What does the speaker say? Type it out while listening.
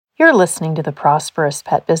You're listening to the Prosperous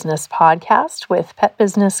Pet Business Podcast with pet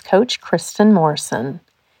business coach Kristen Morrison,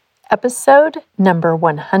 episode number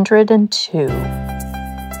 102.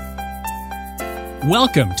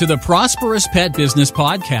 Welcome to the Prosperous Pet Business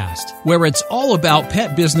Podcast, where it's all about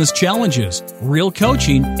pet business challenges, real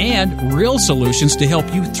coaching, and real solutions to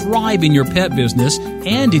help you thrive in your pet business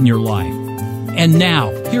and in your life. And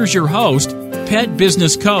now, here's your host, pet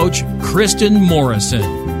business coach Kristen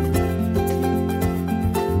Morrison.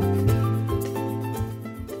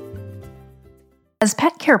 As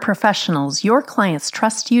pet care professionals, your clients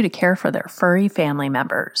trust you to care for their furry family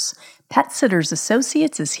members. Pet Sitters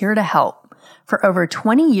Associates is here to help. For over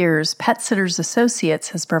 20 years, Pet Sitters Associates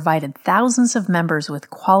has provided thousands of members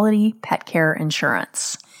with quality pet care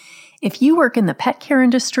insurance. If you work in the pet care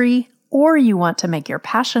industry, or you want to make your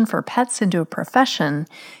passion for pets into a profession,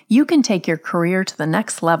 you can take your career to the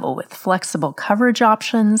next level with flexible coverage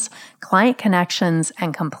options, client connections,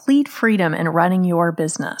 and complete freedom in running your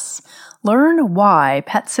business. Learn why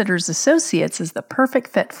Pet Sitters Associates is the perfect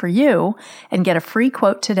fit for you and get a free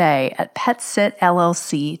quote today at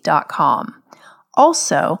PetSitLLC.com.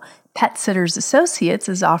 Also, Pet Sitters Associates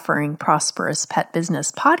is offering Prosperous Pet Business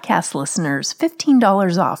Podcast listeners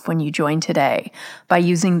 $15 off when you join today by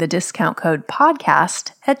using the discount code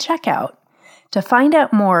PODCAST at checkout. To find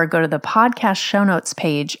out more, go to the podcast show notes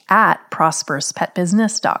page at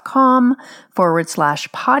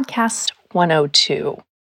prosprouspetbusiness.com/podcast 102.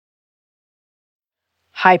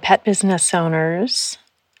 Hi, pet business owners.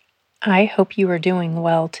 I hope you are doing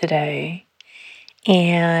well today.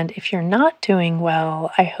 And if you're not doing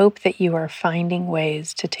well, I hope that you are finding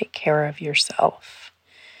ways to take care of yourself.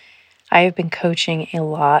 I have been coaching a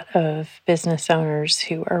lot of business owners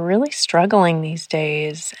who are really struggling these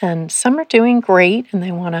days, and some are doing great and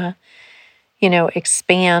they want to,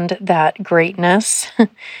 expand that greatness.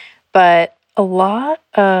 But a lot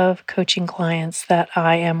of coaching clients that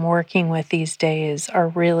I am working with these days are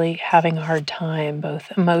really having a hard time,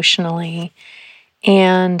 both emotionally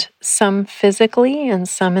and some physically and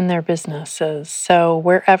some in their businesses. So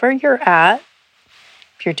wherever you're at,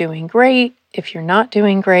 if you're doing great, if you're not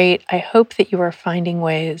doing great, I hope that you are finding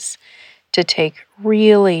ways to take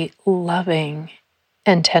really loving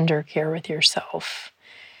and tender care with yourself.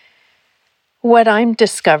 What I'm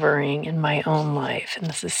discovering in my own life, and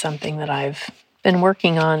this is something that I've been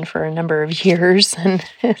working on for a number of years and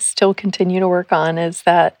still continue to work on, is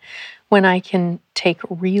that when I can take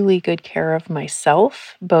really good care of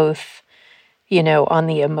myself, both, on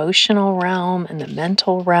the emotional realm and the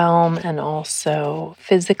mental realm, and also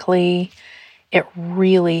physically, it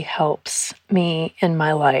really helps me in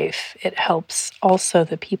my life. It helps also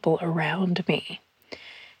the people around me,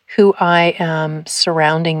 who I am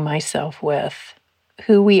surrounding myself with.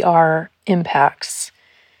 Who we are impacts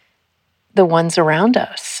the ones around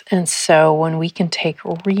us. And so when we can take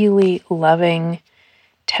really loving,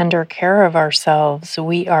 tender care of ourselves,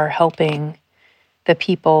 we are helping the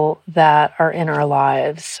people that are in our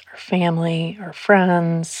lives, our family, our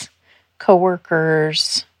friends,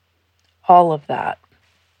 coworkers, all of that.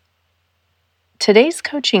 Today's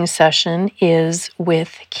coaching session is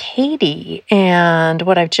with Katie, and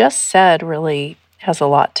what I've just said really has a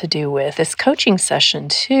lot to do with this coaching session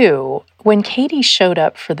too. When Katie showed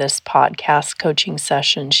up for this podcast coaching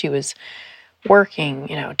session, she was working,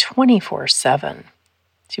 24/7.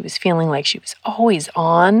 She was feeling like she was always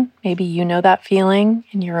on. Maybe you know that feeling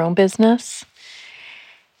in your own business.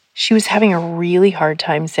 She was having a really hard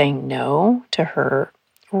time saying no to her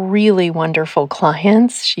really wonderful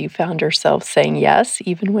clients. She found herself saying yes,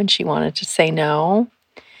 even when she wanted to say no.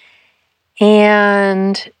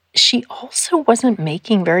 And she also wasn't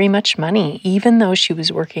making very much money, even though she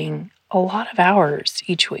was working a lot of hours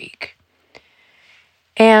each week.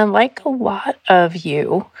 And like a lot of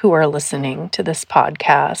you who are listening to this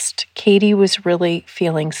podcast, Katie was really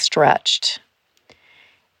feeling stretched.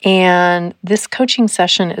 And this coaching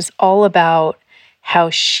session is all about how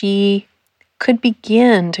she could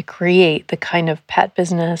begin to create the kind of pet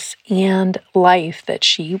business and life that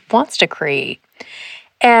she wants to create.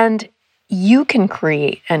 And you can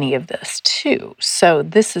create any of this too. So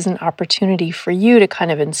this is an opportunity for you to kind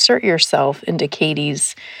of insert yourself into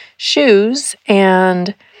Katie's shoes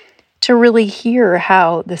and to really hear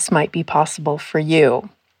how this might be possible for you.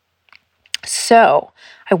 So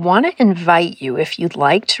I want to invite you, if you'd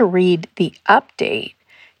like to read the update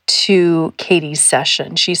to Katie's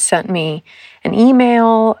session. She sent me an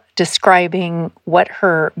email describing what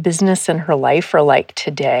her business and her life are like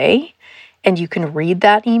today. And you can read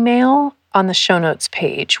that email on the show notes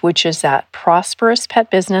page, which is at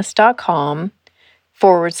prosprouspetbusiness.com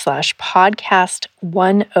 /podcast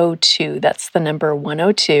 102. That's the number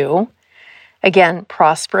 102. Again,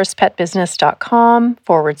 prosperouspetbusiness.com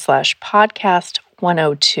 /podcast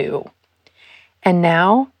 102. And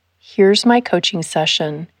now, here's my coaching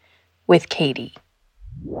session with Katie.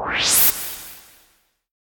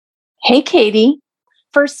 Hey, Katie.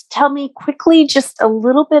 First, tell me quickly just a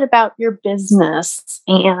little bit about your business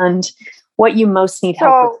and what you most need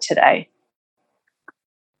help with today.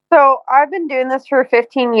 So I've been doing this for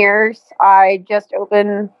 15 years. I just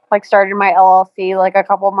started my LLC a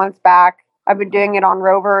couple months back. I've been doing it on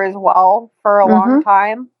Rover as well for a long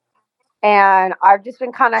time. And I've just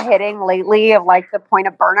been kind of hitting lately of the point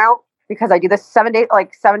of burnout because I do this 7 days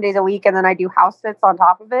a week, and then I do house sits on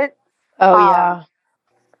top of it. Oh, yeah.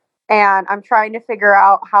 And I'm trying to figure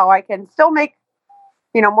out how I can still make,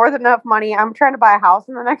 more than enough money. I'm trying to buy a house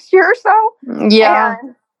in the next year or so. Yeah.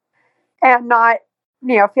 And not,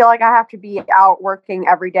 feel like I have to be out working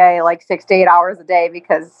every day, 6 to 8 hours a day,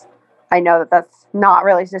 because I know that that's not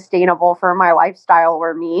really sustainable for my lifestyle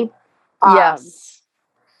or me. Yes.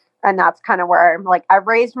 And that's kind of where I'm I've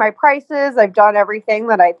raised my prices. I've done everything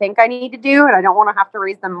that I think I need to do, and I don't want to have to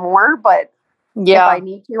raise them more, but if I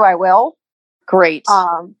need to, I will. Great.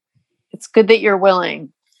 It's good that you're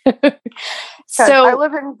willing. So I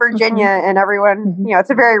live in Virginia, and everyone, it's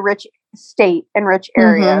a very rich state and rich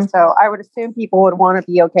area. So I would assume people would want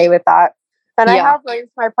to be okay with that. And I have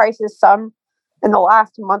raised my prices some in the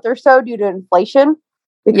last month or so due to inflation,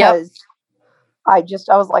 because I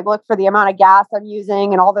was look, for the amount of gas I'm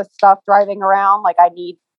using and all this stuff driving around, I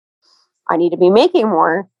need to be making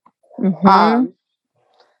more. And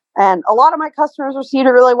a lot of my customers received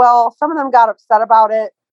it really well. Some of them got upset about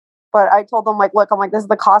it, but I told them look, this is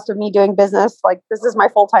the cost of me doing business. This is my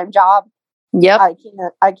full-time job. Yep.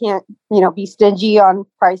 I can't, be stingy on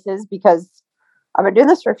prices because I've been doing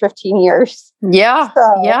this for 15 years. Yeah.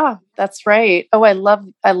 Yeah, that's right. Oh, I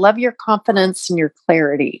love your confidence and your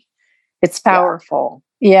clarity. It's powerful.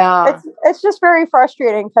 Yeah. It's just very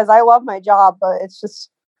frustrating because I love my job, but it's just,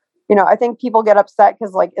 I think people get upset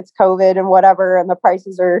because it's COVID and whatever, and the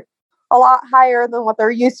prices are a lot higher than what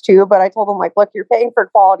they're used to. But I told them look, you're paying for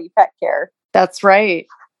quality pet care. That's right.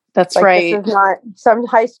 That's right. This is not some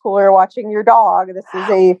high schooler watching your dog. This is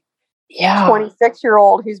a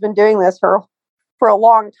 26-year-old who's been doing this for a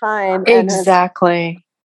long time. Exactly.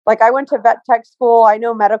 I went to vet tech school. I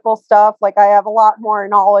know medical stuff. I have a lot more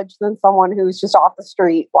knowledge than someone who's just off the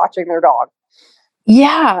street watching their dog.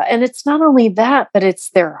 Yeah. And it's not only that, but it's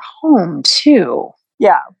their home too.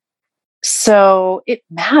 Yeah. So it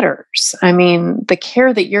matters. I mean, the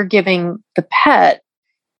care that you're giving the pet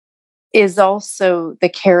is also the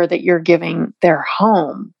care that you're giving their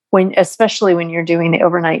home, especially when you're doing the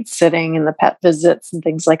overnight sitting and the pet visits and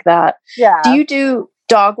things like that. Yeah. Do you do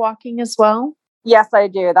dog walking as well? Yes, I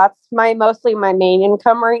do. That's mostly my main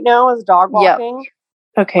income right now is dog walking.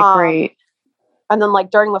 Yep. Okay, great. And then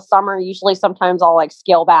during the summer, usually sometimes I'll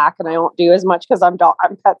scale back and I won't do as much because I'm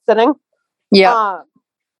pet sitting. Yeah.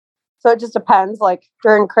 So it just depends.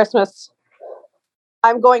 During Christmas,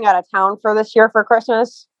 I'm going out of town for this year for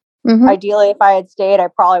Christmas. Ideally, if I had stayed, I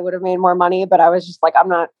probably would have made more money, but I was just I'm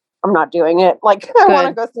not doing it. I want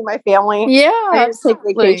to go see my family. Yeah. I just take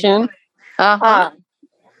vacation.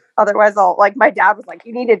 Otherwise I'll my dad was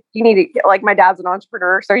you need to my dad's an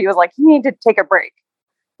entrepreneur. So he was you need to take a break.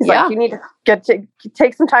 He's you need to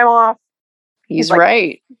take some time off. He's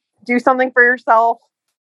right. Do something for yourself.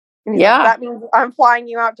 And he's that means I'm flying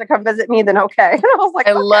you out to come visit me. Then okay. And I was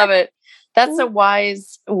I love it. That's a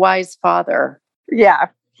wise father. Yeah.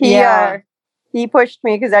 He pushed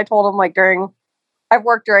me because I told him I've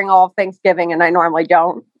worked during all of Thanksgiving and I normally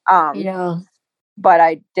don't. But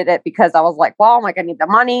I did it because I was well, I need the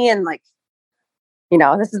money. And this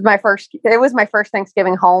is it was my first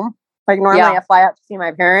Thanksgiving home. Normally I fly out to see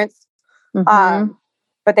my parents.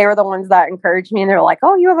 But they were the ones that encouraged me and they're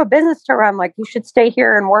oh, you have a business to run. You should stay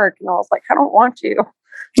here and work. And I was I don't want to.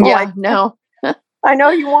 No. I know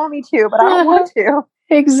you want me to, but I don't want to.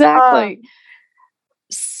 Exactly.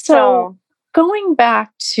 So going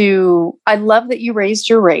back to, I love that you raised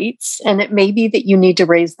your rates, and it may be that you need to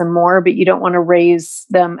raise them more, but you don't want to raise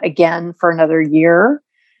them again for another year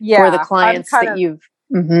for the clients that you've.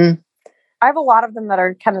 I have a lot of them that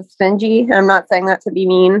are kind of stingy. I'm not saying that to be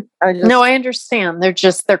mean. No, I understand. They're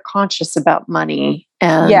conscious about money,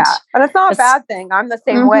 and and it's not a bad thing. I'm the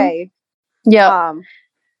same way. Yeah.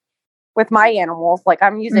 With my animals,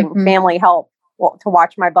 I'm using family help to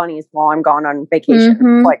watch my bunnies while I'm gone on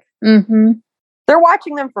vacation. They're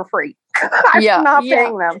watching them for free. I'm not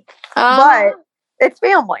paying them, but it's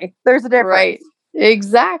family. There's a difference. Right.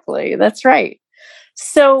 Exactly. That's right.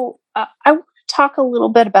 So I want to talk a little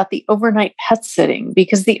bit about the overnight pet sitting,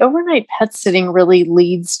 because the overnight pet sitting really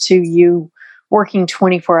leads to you working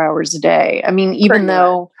 24 hours a day. I mean, even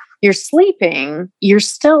though you're sleeping, you're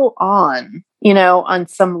still on, on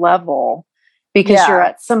some level, because you're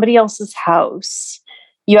at somebody else's house.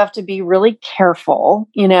 You have to be really careful,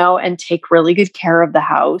 and take really good care of the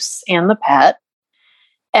house and the pet.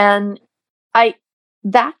 And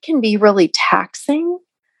that can be really taxing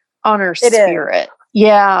on our spirit.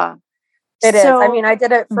 Yeah. It is. I mean, I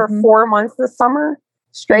did it for 4 months this summer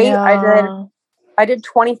straight. Yeah. I did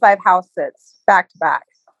 25 house sits back to back.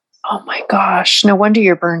 Oh my gosh. No wonder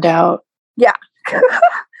you're burned out. Yeah. And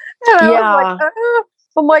I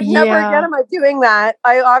was like, never again am I doing that.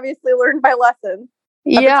 I obviously learned my lesson.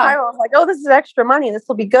 At the time, I was like, oh, this is extra money. This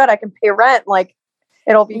will be good. I can pay rent. Like,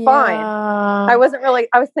 it'll be fine. I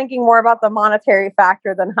was thinking more about the monetary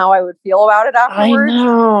factor than how I would feel about it afterwards.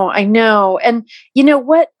 I know. And you know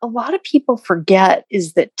what? A lot of people forget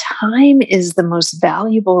is that time is the most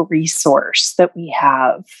valuable resource that we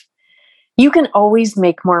have. You can always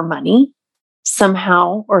make more money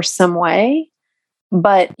somehow or some way,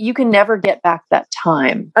 but you can never get back that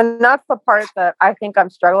time. And that's the part that I think I'm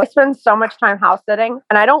struggling. I spend so much time house sitting,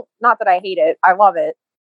 and not that I hate it. I love it.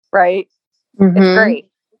 Right. Mm-hmm. It's great.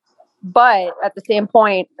 But at the same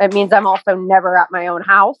point, it means I'm also never at my own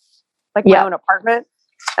house, like my own apartment.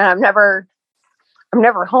 And I'm never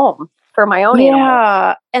home for my own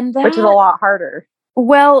animals, and which is a lot harder.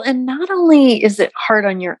 Well, and not only is it hard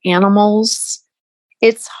on your animals,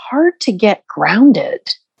 it's hard to get grounded.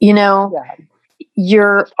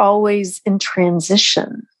 You're always in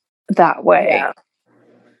transition that way. Yeah.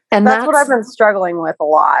 And that's what I've been struggling with a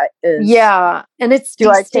lot is and it's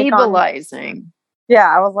destabilizing.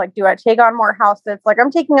 I was like, do I take on more house sits? Like,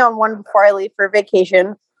 I'm taking on one before I leave for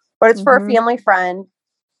vacation, but it's for a family friend.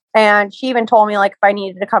 And she even told me, like, if I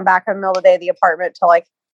needed to come back in the middle of the day of the apartment to, like,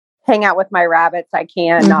 hang out with my rabbits, I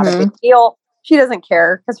can. Not a big deal. She doesn't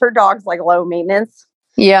care because her dog's, like, low maintenance.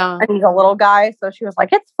 Yeah. And he's a little guy. So she was like,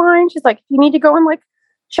 it's fine. She's like, if you need to go and, like,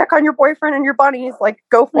 check on your boyfriend and your bunnies, like,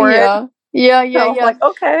 go for it. Yeah. Like,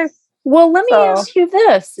 okay. Well, let me ask you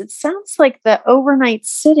this. It sounds like the overnight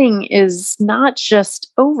sitting is not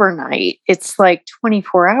just overnight. It's like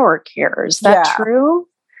 24-hour care. Is that true?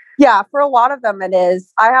 Yeah, for a lot of them it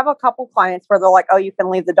is. I have a couple clients where they're like, oh, you can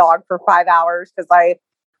leave the dog for 5 hours because I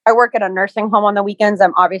work at a nursing home on the weekends.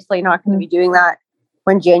 I'm obviously not going to be doing that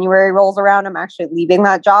when January rolls around. I'm actually leaving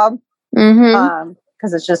that job.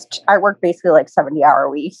 Because it's just, I work basically like 70-hour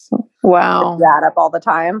weeks. Wow. That up all the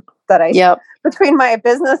time that between my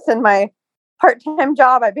business and my part-time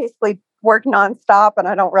job, I basically work nonstop and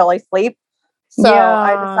I don't really sleep. So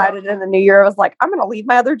I decided in the new year, I was like, I'm going to leave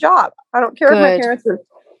my other job. I don't care if my parents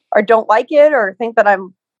or don't like it or think that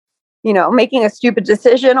I'm, making a stupid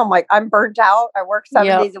decision. I'm like, I'm burnt out. I work 7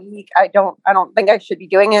 days a week. I don't think I should be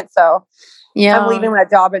doing it. So I'm leaving that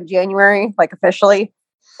job in January, like officially.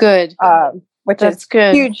 Good. Which is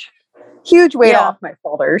good. Huge weight off my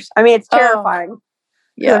shoulders. I mean, it's terrifying.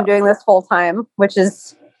 I'm doing this full time, which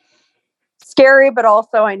is scary, but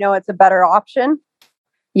also I know it's a better option.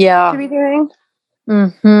 To be doing.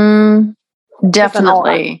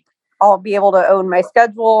 Definitely. I'll be able to own my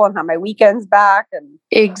schedule and have my weekends back. And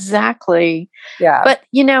exactly. Yeah. But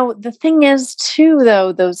the thing is too,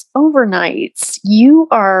 though, those overnights, you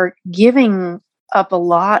are giving up a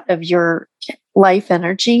lot of your life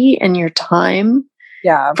energy and your time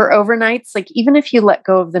for overnights. Like, even if you let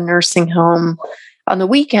go of the nursing home on the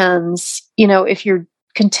weekends, if you're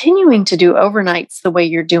continuing to do overnights the way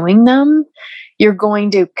you're doing them, you're going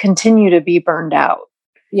to continue to be burned out.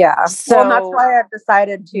 Yeah. So that's why I've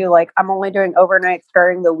decided to, like, I'm only doing overnights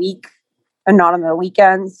during the week and not on the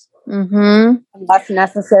weekends. Unless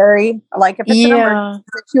necessary. Like, if it's an emergency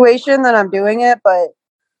situation, then I'm doing it. But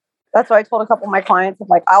that's what I told a couple of my clients. I'm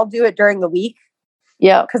like, I'll do it during the week.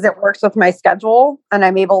 Yeah. Because it works with my schedule and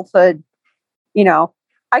I'm able to,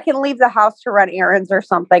 I can leave the house to run errands or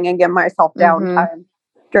something and give myself downtime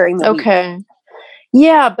during the week. Okay.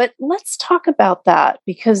 Yeah, but let's talk about that,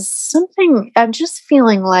 because I'm just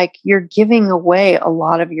feeling like you're giving away a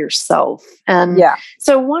lot of yourself. And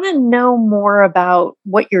so I want to know more about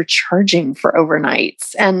what you're charging for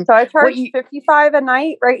overnights. And so I charge $55 a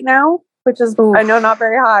night right now, which is, I know, not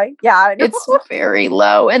very high. Yeah, I know. It's very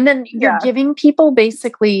low. And then you're giving people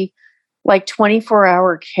basically like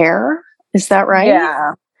 24-hour care. Is that right?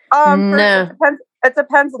 Yeah. It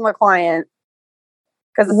depends on the client.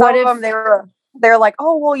 Because some of them, they're like,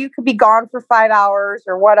 oh, well, you could be gone for 5 hours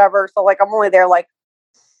or whatever. So, like, I'm only there, like,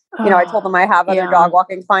 I told them I have other dog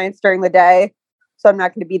walking clients during the day. So I'm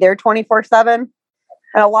not going to be there 24/7. And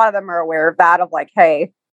a lot of them are aware of that, of like,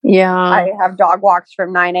 hey, Yeah. I have dog walks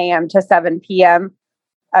from 9 a.m. to 7 p.m.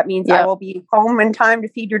 That means I will be home in time to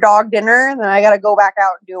feed your dog dinner. And then I got to go back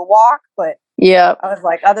out and do a walk. But I was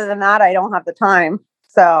like, other than that, I don't have the time.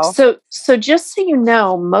 So just so you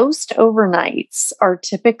know, most overnights are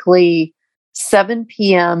typically 7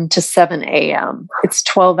 p.m. to 7 a.m. It's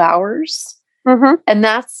 12 hours. Mm-hmm. And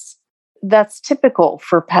that's typical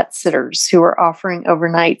for pet sitters who are offering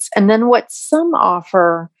overnights. And then what some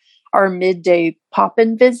offer are midday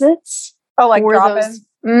pop-in visits. Oh, like drop-ins?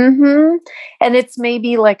 Mm-hmm. And it's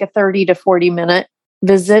maybe like a 30 to 40 minute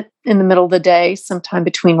visit in the middle of the day, sometime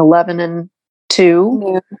between 11 and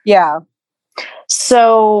 2. Yeah.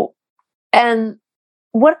 So, and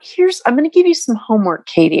I'm going to give you some homework,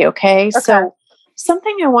 Katie. Okay. So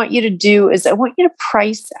something I want you to do is I want you to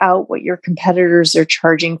price out what your competitors are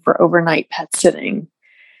charging for overnight pet sitting,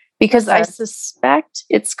 because I suspect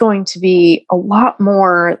it's going to be a lot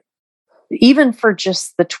more, even for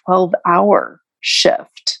just the 12-hour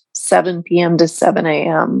shift, 7 p.m. to 7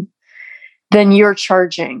 a.m., than you're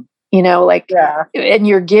charging, and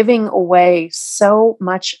you're giving away so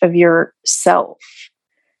much of yourself.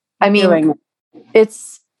 I mean,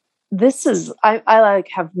 I like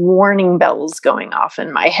have warning bells going off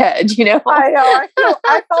in my head, I know. I felt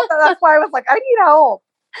that. That's why I was like, I need help.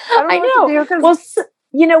 I don't know what to do. Well,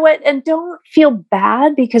 you know what? And don't feel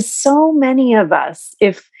bad, because so many of us,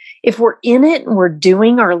 if we're in it and we're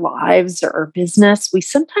doing our lives or our business, we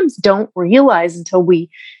sometimes don't realize until we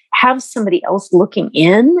have somebody else looking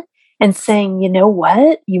in and saying, you know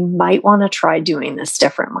what, you might want to try doing this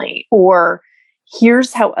differently, or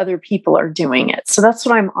here's how other people are doing it. So that's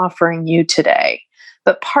what I'm offering you today.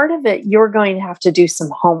 But part of it, you're going to have to do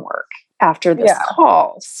some homework after this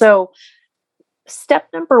call. So step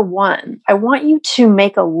number 1, I want you to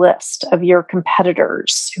make a list of your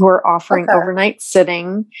competitors who are offering overnight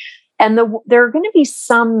sitting. And there are going to be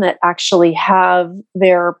some that actually have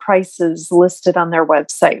their prices listed on their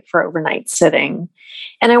website for overnight sitting.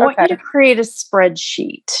 And I want you to create a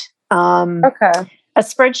spreadsheet. A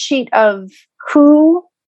spreadsheet of who,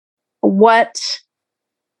 what,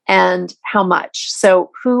 and how much. So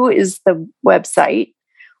who is the website?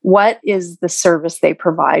 What is the service they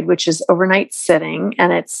provide, which is overnight sitting?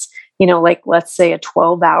 And it's, like, let's say a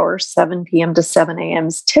 12-hour, 7 p.m. to 7 a.m.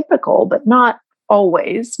 is typical, but not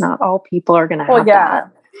always. Not all people are going to have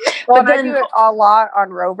that. Well, but I do it a lot on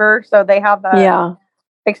Rover. So they have the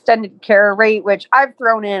extended care rate, which I've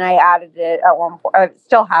thrown in. I added it at one point. I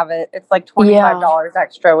still have it. It's like $25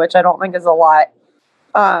 extra, which I don't think is a lot.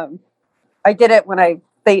 I did it when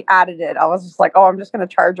they added it. I was just like, I'm just going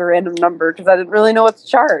to charge a random number, because I didn't really know what to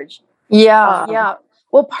charge. Yeah.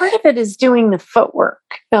 Well, part of it is doing the footwork.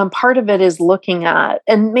 Part of it is looking at,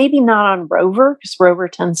 and maybe not on Rover, because Rover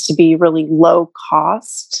tends to be really low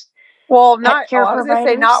cost. Well, I was going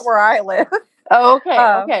to say not where I live. Oh, okay.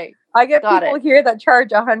 Okay. I get people here that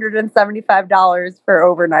charge $175 for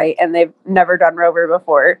overnight, and they've never done Rover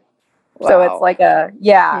before. Wow. So it's like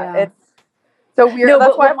it's so weird.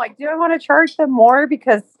 That's why I'm like, do I want to charge them more?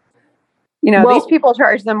 Because, these people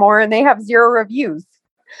charge them more and they have 0 reviews.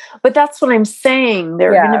 But that's what I'm saying.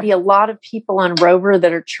 There are going to be a lot of people on Rover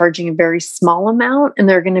that are charging a very small amount, and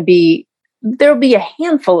there'll be a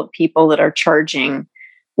handful of people that are charging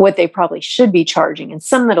what they probably should be charging, and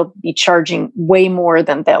some that'll be charging way more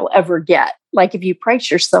than they'll ever get. Like, if you price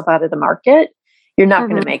yourself out of the market, you're not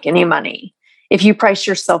going to make any money. If you price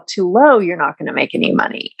yourself too low, you're not going to make any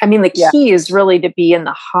money. I mean, the key is really to be in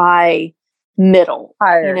the high middle,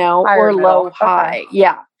 or low high.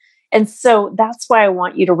 Yeah. And so that's why I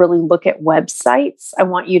want you to really look at websites.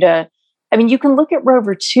 You can look at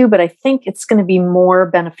Rover too, but I think it's going to be more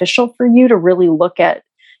beneficial for you to really look at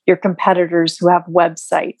your competitors who have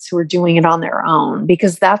websites, who are doing it on their own,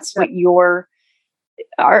 because that's what you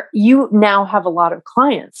now have a lot of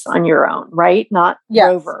clients on your own, right? Not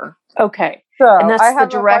Rover. Okay. So and that's the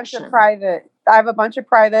direction. I have a bunch of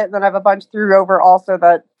private, and then I have a bunch through Rover also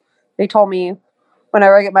that they told me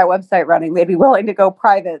whenever I get my website running, they'd be willing to go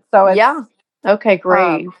private. So okay,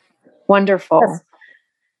 great. Wonderful.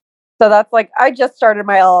 So that's like, I just started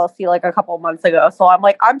my LLC like a couple months ago. So I'm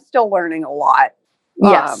like, I'm still learning a lot.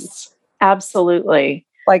 Yes, absolutely.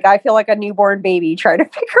 Like, I feel like a newborn baby trying to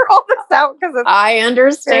figure all this out, because I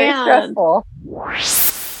understand. Very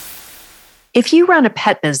stressful. If you run a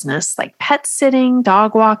pet business like pet sitting,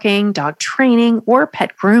 dog walking, dog training, or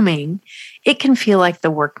pet grooming, it can feel like the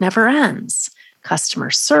work never ends. Customer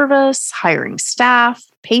service, hiring staff,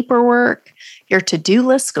 paperwork, your to-do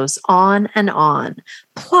list goes on and on.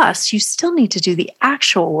 Plus, you still need to do the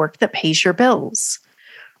actual work that pays your bills.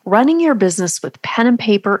 Running your business with pen and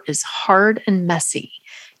paper is hard and messy.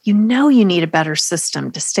 you know you need a better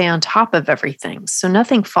system to stay on top of everything so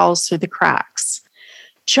nothing falls through the cracks.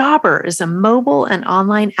 Jobber is a mobile and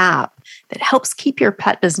online app that helps keep your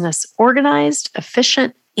pet business organized,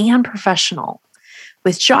 efficient, and professional.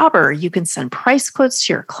 With Jobber, you can send price quotes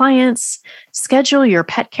to your clients, schedule your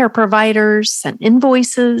pet care providers, send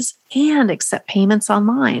invoices, and accept payments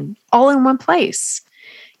online, all in one place.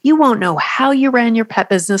 You won't know how you ran your pet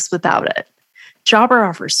business without it. Jobber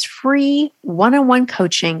offers free one-on-one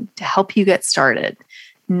coaching to help you get started.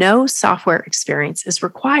 No software experience is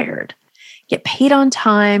required. Get paid on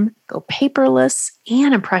time, go paperless,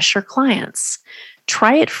 and impress your clients.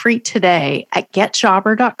 Try it free today at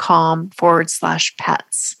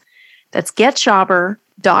getjobber.com/pets. That's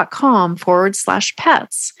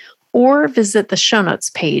getjobber.com/pets, or visit the show notes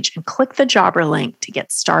page and click the Jobber link to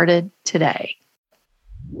get started today.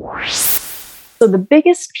 So the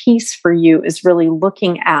biggest piece for you is really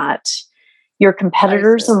looking at your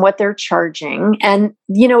competitors and what they're charging. And,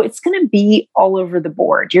 it's going to be all over the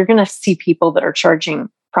board. You're going to see people that are charging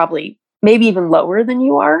probably maybe even lower than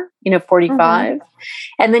you are, 45. Mm-hmm.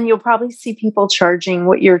 And then you'll probably see people charging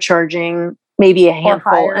what you're charging, maybe a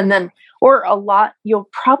handful, or a lot. You'll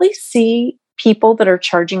probably see people that are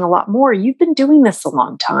charging a lot more. You've been doing this a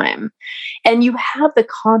long time and you have the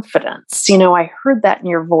confidence. I heard that in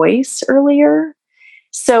your voice earlier.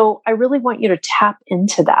 So I really want you to tap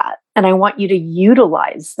into that. And I want you to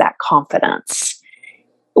utilize that confidence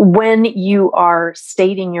when you are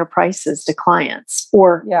stating your prices to clients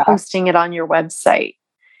or posting it on your website.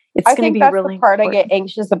 It's going to be that's really the part important. I get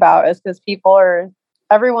anxious about is because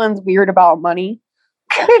everyone's weird about money.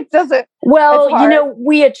 It doesn't. Well,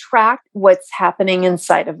 we attract what's happening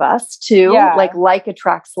inside of us too. Yeah. Like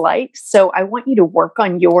attracts like. So I want you to work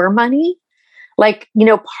on your money.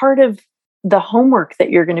 Part of the homework that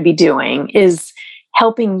you're going to be doing is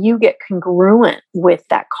helping you get congruent with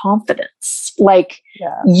that confidence.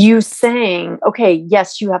 You saying, okay,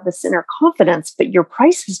 yes, you have this inner confidence, but your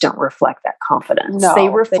prices don't reflect that confidence. No, they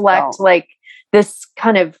reflect this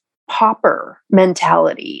kind of pauper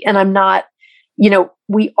mentality. And I'm not,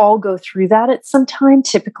 we all go through that at some time,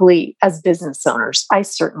 typically as business owners. I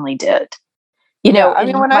certainly did.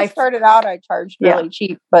 When I started out, I charged really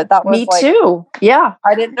cheap, but that was me too. Yeah.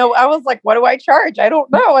 I didn't know. I was like, what do I charge? I don't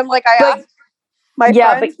know. And I asked my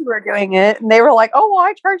friends who were doing it and they were like, oh, well,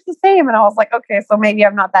 I charge the same. And I was like, okay, so maybe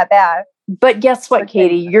I'm not that bad. But guess what,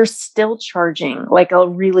 Katie, you're still charging a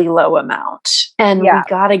really low amount and we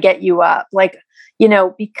got to get you up.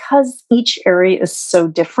 Because each area is so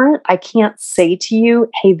different, I can't say to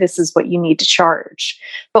you, hey, this is what you need to charge.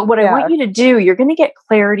 But what I want you to do, you're going to get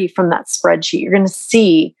clarity from that spreadsheet. You're going to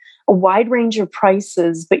see a wide range of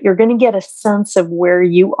prices, but you're going to get a sense of where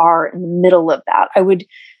you are in the middle of that. I would,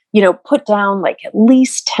 put down at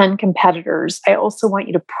least 10 competitors. I also want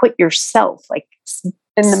you to put yourself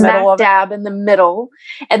in the middle dab in the middle.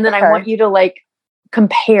 And then I want you to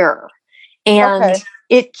compare. And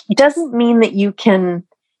it doesn't mean that you can,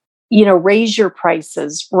 raise your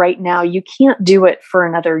prices right now. You can't do it for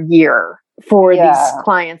another year for these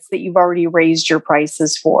clients that you've already raised your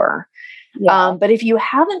prices for. Yeah. But if you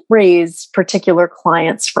haven't raised particular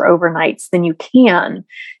clients for overnights, then you can.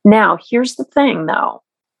 Now, here's the thing though.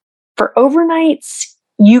 For overnights,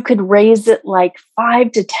 you could raise it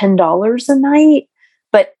 $5 to $10 a night,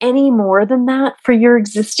 but any more than that for your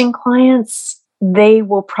existing clients, they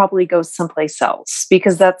will probably go someplace else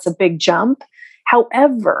because that's a big jump.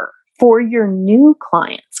 However, for your new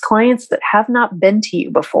clients that have not been to you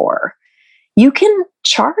before, you can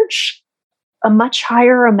charge a much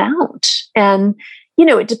higher amount. And,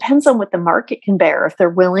 it depends on what the market can bear. If they're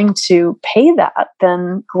willing to pay that,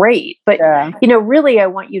 then great. But, really, I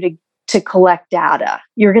want you to collect data.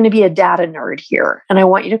 You're going to be a data nerd here. And I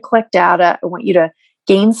want you to collect data. I want you to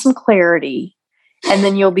gain some clarity. And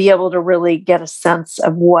then you'll be able to really get a sense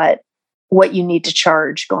of what you need to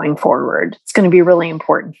charge going forward. It's going to be really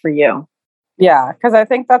important for you. Yeah, because I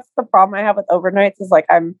think that's the problem I have with overnights is I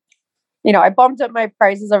bumped up my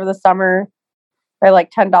prices over the summer by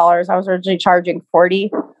 $10. I was originally charging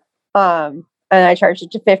 $40, and I charged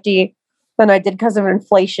it to $50. Then I did because of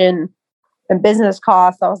inflation and business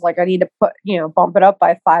costs. I was like, I need to bump it up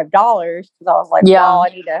by $5 because I was like, well, I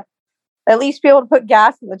need to at least be able to put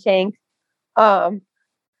gas in the tank. And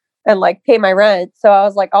pay my rent. So I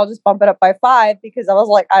was like, I'll just bump it up by $5 because I was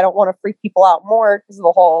like, I don't want to freak people out more because of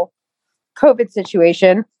the whole COVID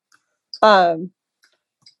situation. And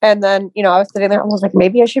then, I was sitting there and was like,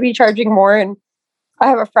 maybe I should be charging more. And I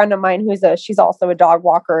have a friend of mine she's also a dog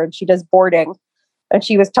walker and she does boarding. And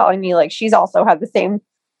she was telling me she's also had the same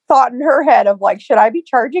thought in her head of should I be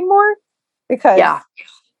charging more? Because,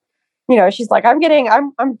 you know, she's like,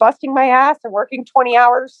 I'm busting my ass and working 20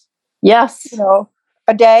 hours. Yes. You know,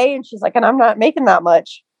 a day. And she's like, and I'm not making that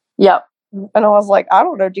much. Yep. And I was like, I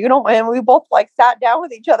don't know, dude. And we both like sat down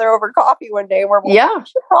with each other over coffee one day and we're like, we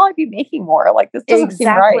should probably be making more. Like, this doesn't seem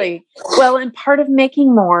right. Well, and part of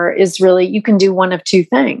making more is really, you can do one of two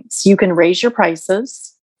things. You can raise your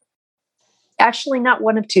prices. Actually, not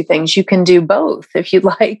one of two things. You can do both if you'd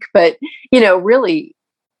like, but, you know, really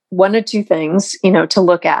one of two things, you know, to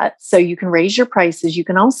look at. So you can raise your prices. You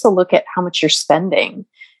can also look at how much you're spending.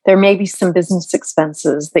 There may be some business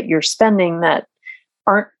expenses that you're spending that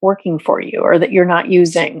aren't working for you, or that you're not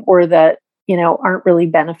using, or that, you know, aren't really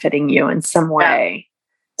benefiting you in some way.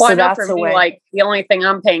 Well, so that's for me, like, the only thing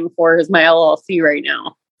I'm paying for is my LLC right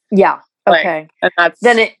now. Yeah. Okay. Like, and that's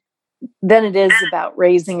then it is about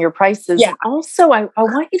raising your prices. Yeah. And also, I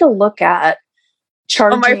want you to look at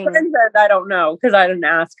charging. My friend said, I don't know, because I didn't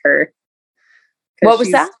ask her. What was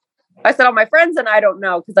that? I said, my friends and I don't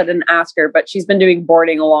know, because I didn't ask her, but she's been doing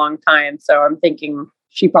boarding a long time. So I'm thinking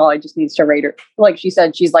she probably just needs to rate her. Like she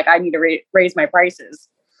said, she's like, I need to raise my prices.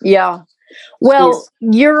 Yeah. Well,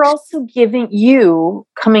 you're also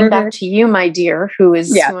coming back to you, my dear, who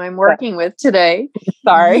I'm working with today.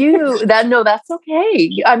 Sorry. That's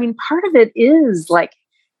okay. I mean, part of it is like,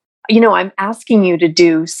 you know, I'm asking you to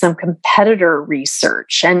do some competitor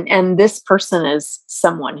research, and this person is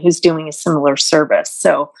someone who's doing a similar service.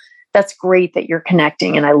 So that's great that you're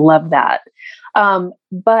connecting, and I love that.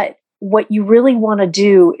 But what you really want to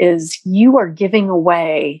do is you are giving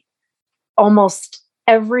away almost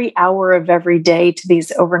every hour of every day to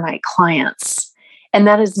these overnight clients. And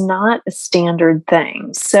that is not a standard thing.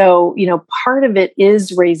 So, you know, part of it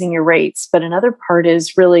is raising your rates, but another part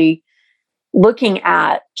is really looking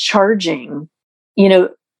at charging a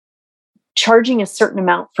certain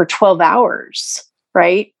amount for 12 hours,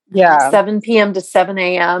 right? Yeah. 7 p.m. to 7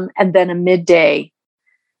 a.m. and then a midday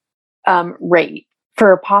rate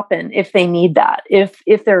for a pop-in if they need that. If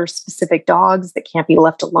there are specific dogs that can't be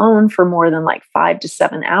left alone for more than like 5 to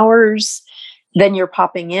 7 hours, then you're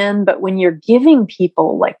popping in. But when you're giving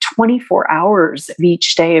people like 24 hours of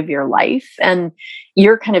each day of your life, and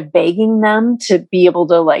you're kind of begging them to be able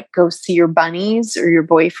to like go see your bunnies or your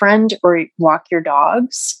boyfriend or walk your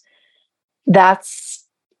dogs, that's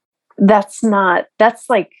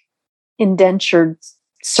like indentured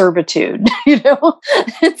servitude, you know.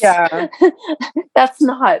 That's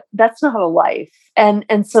not a life.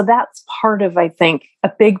 And so that's part of, I think,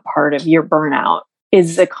 a big part of your burnout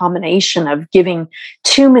is a combination of giving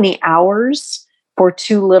too many hours for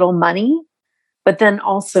too little money, but then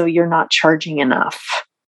also you're not charging enough.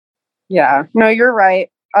 Yeah, no, you're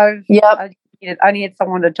right. I needed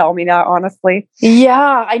someone to tell me that, honestly.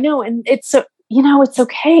 Yeah, I know. And it's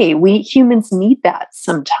okay. We humans need that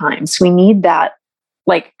sometimes. We need that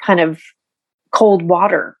like kind of cold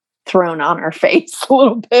water thrown on our face a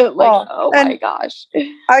little bit. Like, oh my gosh.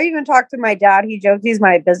 I even talked to my dad. He jokes he's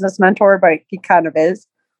my business mentor, but he kind of is.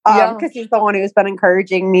 Because he's the one who's been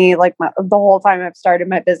encouraging me like the whole time I've started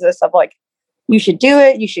my business of like, you should do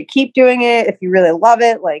it. You should keep doing it. If you really love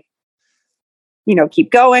it, like, you know,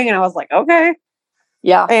 keep going. And I was like, okay.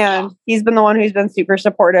 Yeah. And he's been the one who's been super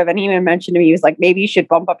supportive. And he even mentioned to me, he was like, maybe you should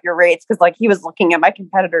bump up your rates. Cause like he was looking at my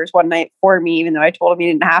competitors one night for me, even though I told him he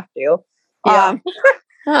didn't have to. Yeah.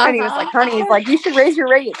 And he was like, honey, he's like, you should raise your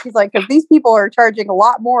rates. He's like, cause these people are charging a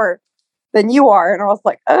lot more than you are. And I was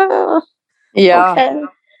like, oh, yeah. Okay.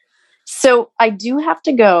 So I do have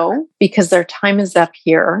to go because their time is up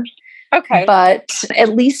here. Okay. But at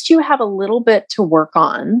least you have a little bit to work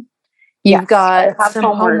on. You've got some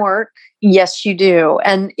homework. Yes, you do.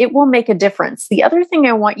 And it will make a difference. The other thing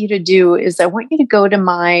I want you to do is I want you to go to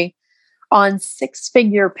my On Six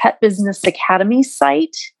Figure Pet Business Academy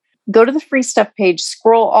site. Go to the free stuff page,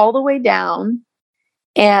 scroll all the way down,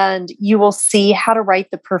 and you will see how to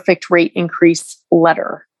write the perfect rate increase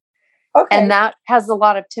letter. Okay. And that has a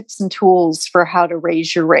lot of tips and tools for how to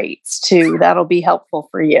raise your rates too. That'll be helpful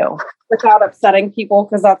for you. Without upsetting people,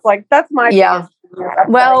 because that's my biggest.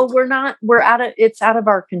 Well, it's out of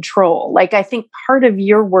our control. Like, I think part of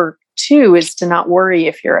your work too is to not worry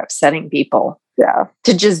if you're upsetting people. Yeah.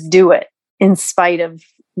 To just do it in spite of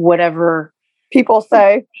whatever people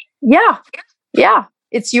say. Yeah. Yeah.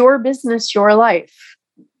 It's your business, your life.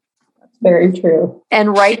 That's very true.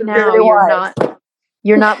 And right now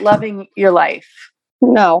you're not loving your life.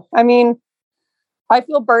 No. I mean, I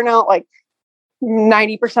feel burnout like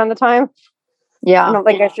 90% of the time. Yeah. I don't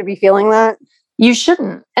think I should be feeling that. You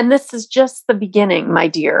shouldn't. And this is just the beginning, my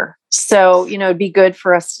dear. So, you know, it'd be good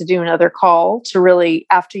for us to do another call to really,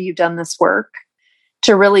 after you've done this work,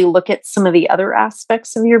 to really look at some of the other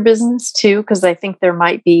aspects of your business too, because I think there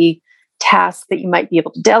might be tasks that you might be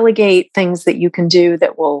able to delegate, things that you can do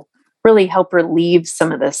that will really help relieve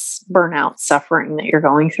some of this burnout suffering that you're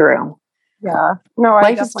going through. Yeah. No,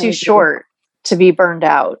 life is too short to be burned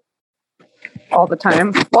out all the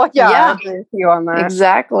time. Well, yeah, I agree with you on that.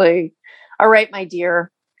 Exactly. All right, my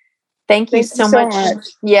dear. Thank you so much.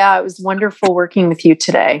 Yeah, it was wonderful working with you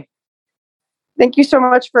today. Thank you so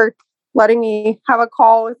much for letting me have a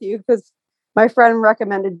call with you, because my friend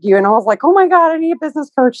recommended you and I was like, oh my God, I need a business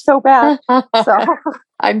coach so bad. So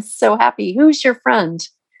I'm so happy. Who's your friend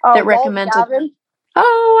that recommended? Gavin.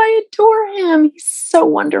 Oh, I adore him. He's so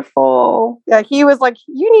wonderful. Yeah, he was like,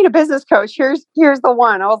 you need a business coach. Here's the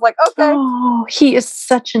one. I was like, okay. Oh, he is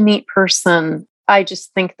such a neat person. I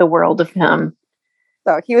just think the world of him.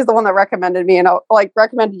 So he was the one that recommended me, and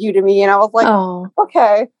recommended you to me. And I was like,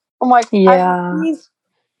 okay. I'm like, yeah.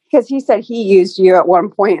 Because he said he used you at one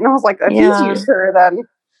point. And I was like, if he's used her, then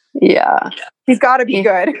he's got to be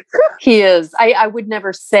good. He is. I would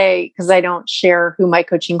never say, because I don't share who my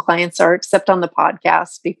coaching clients are except on the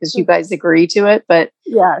podcast because you guys agree to it. But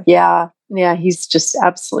yeah, he's just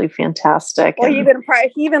absolutely fantastic. Well, he even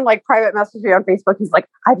private messaged me on Facebook. He's like,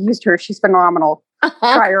 I've used her. She's phenomenal.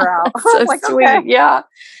 Try her out. So like, sweet. Okay. Yeah.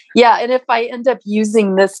 Yeah. And if I end up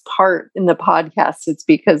using this part in the podcast, it's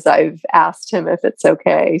because I've asked him if it's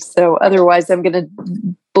okay. So otherwise I'm going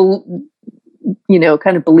to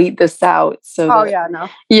kind of bleed this out. So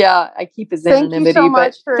I keep his anonymity.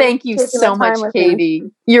 Thank you so much, Katie.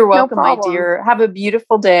 You're welcome, my dear. Have a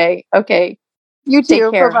beautiful day. Okay. You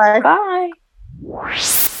too. Take care. Bye-bye. Bye.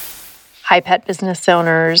 Hi, pet business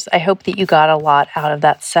owners. I hope that you got a lot out of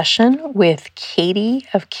that session with Katie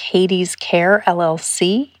of Katie's Care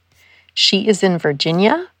LLC. She is in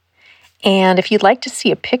Virginia. And if you'd like to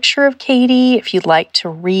see a picture of Katie, if you'd like to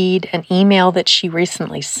read an email that she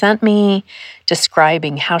recently sent me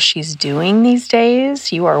describing how she's doing these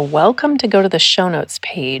days, you are welcome to go to the show notes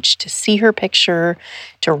page to see her picture,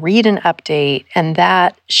 to read an update. And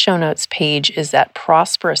that show notes page is at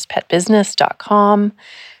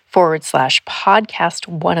prosprouspetbusiness.com/podcast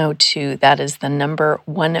 102. That is the number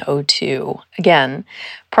 102. Again,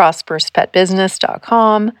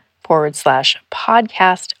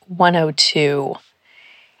 prosprouspetbusiness.com/podcast 102.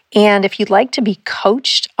 And if you'd like to be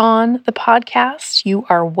coached on the podcast, you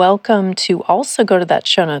are welcome to also go to that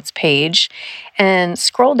show notes page and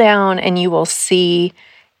scroll down, and you will see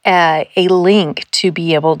a link to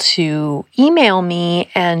be able to email me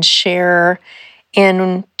and share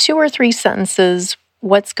in 2 or 3 sentences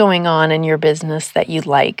what's going on in your business that you'd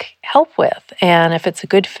like help with. And if it's a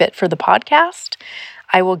good fit for the podcast,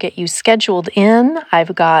 I will get you scheduled in.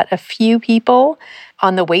 I've got a few people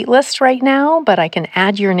on the wait list right now, but I can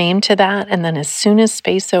add your name to that. And then as soon as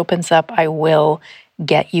space opens up, I will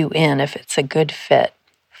get you in if it's a good fit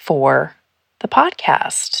for the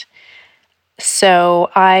podcast. So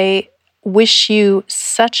I wish you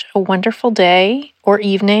such a wonderful day or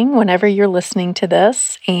evening whenever you're listening to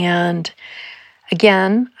this. And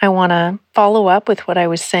again, I want to follow up with what I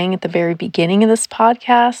was saying at the very beginning of this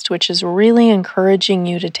podcast, which is really encouraging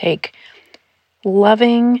you to take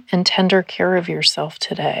loving and tender care of yourself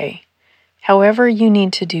today, however you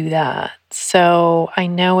need to do that. So I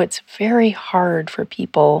know it's very hard for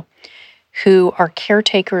people who are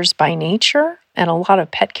caretakers by nature, and a lot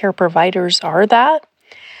of pet care providers are that.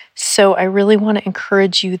 So I really want to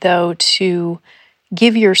encourage you, though, to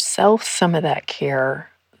give yourself some of that care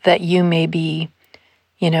that you may be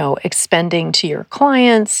expending to your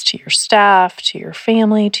clients, to your staff, to your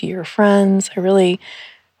family, to your friends. I really,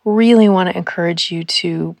 really want to encourage you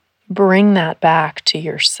to bring that back to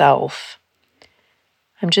yourself.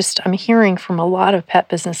 I'm hearing from a lot of pet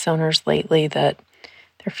business owners lately that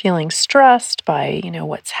they're feeling stressed by,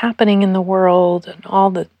 what's happening in the world and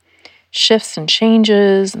all the shifts and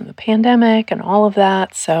changes and the pandemic and all of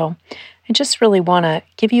that. So I just really want to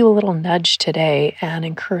give you a little nudge today and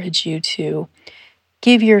encourage you to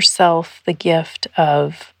give yourself the gift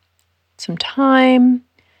of some time,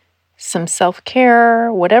 some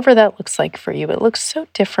self-care, whatever that looks like for you. It looks so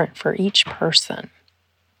different for each person.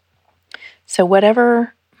 So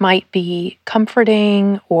whatever might be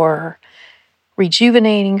comforting or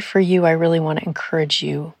rejuvenating for you, I really want to encourage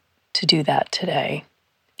you to do that today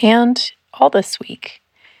and all this week.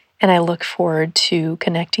 And I look forward to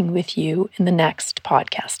connecting with you in the next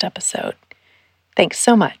podcast episode. Thanks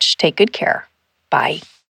so much. Take good care. Bye.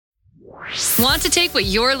 Want to take what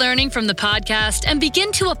you're learning from the podcast and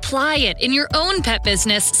begin to apply it in your own pet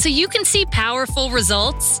business so you can see powerful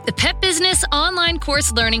results? The Pet Business online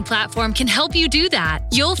course learning platform can help you do that.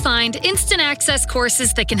 You'll find instant access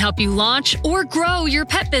courses that can help you launch or grow your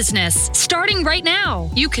pet business, starting right now.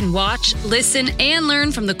 You can watch, listen, and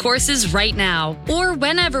learn from the courses right now, or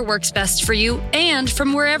whenever works best for you and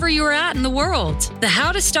from wherever you're at in the world. The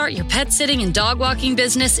How to Start Your Pet Sitting and Dog Walking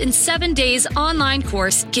Business in 7 Days online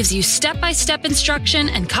course gives you step-by-step instruction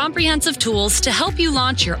and comprehensive tools to help you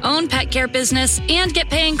launch your own pet care business and get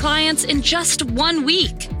paying clients in just 1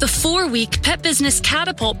 week. The 4-week Pet Business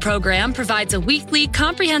Catapult program provides a weekly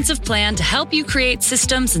comprehensive plan to help you create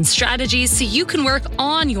systems and strategies so you can work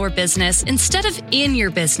on your business instead of in your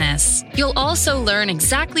business. You'll also learn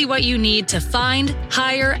exactly what you need to find,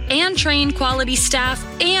 hire, and train quality staff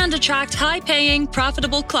and attract high-paying,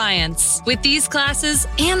 profitable clients. With these classes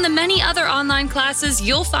and the many other online classes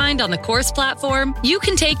you'll find on the course platform, you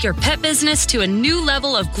can take your pet business to a new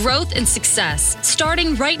level of growth and success,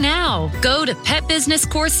 starting right now. Go to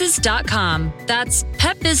petbusinesscourses.com. That's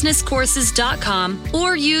petbusinesscourses.com,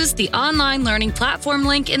 or use the online learning platform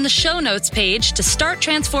link in the show notes page to start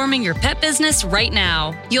transforming your pet business right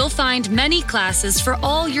now. You'll find many classes for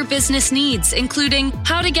all your business needs, including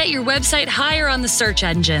how to get your website higher on the search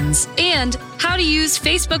engines and how to use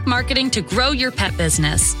Facebook marketing to grow your pet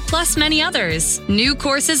business, plus many others. New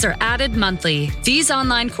courses are added monthly. These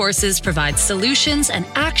online courses provide solutions and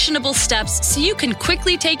actionable steps so you can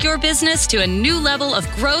quickly take your business to a new level of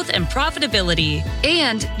growth and profitability.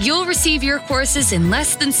 And you'll receive your courses in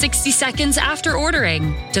less than 60 seconds after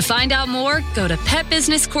ordering. To find out more, go to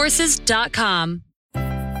petbusinesscourses.com.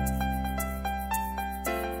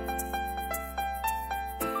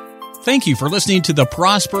 Thank you for listening to the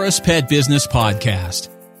Prosperous Pet Business Podcast.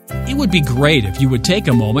 It would be great if you would take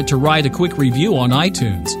a moment to write a quick review on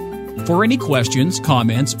iTunes. For any questions,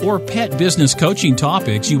 comments, or pet business coaching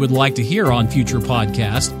topics you would like to hear on future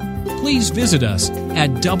podcasts, please visit us at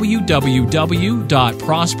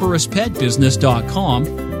www.prosperouspetbusiness.com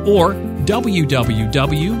or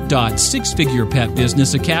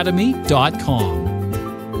www.sixfigurepetbusinessacademy.com.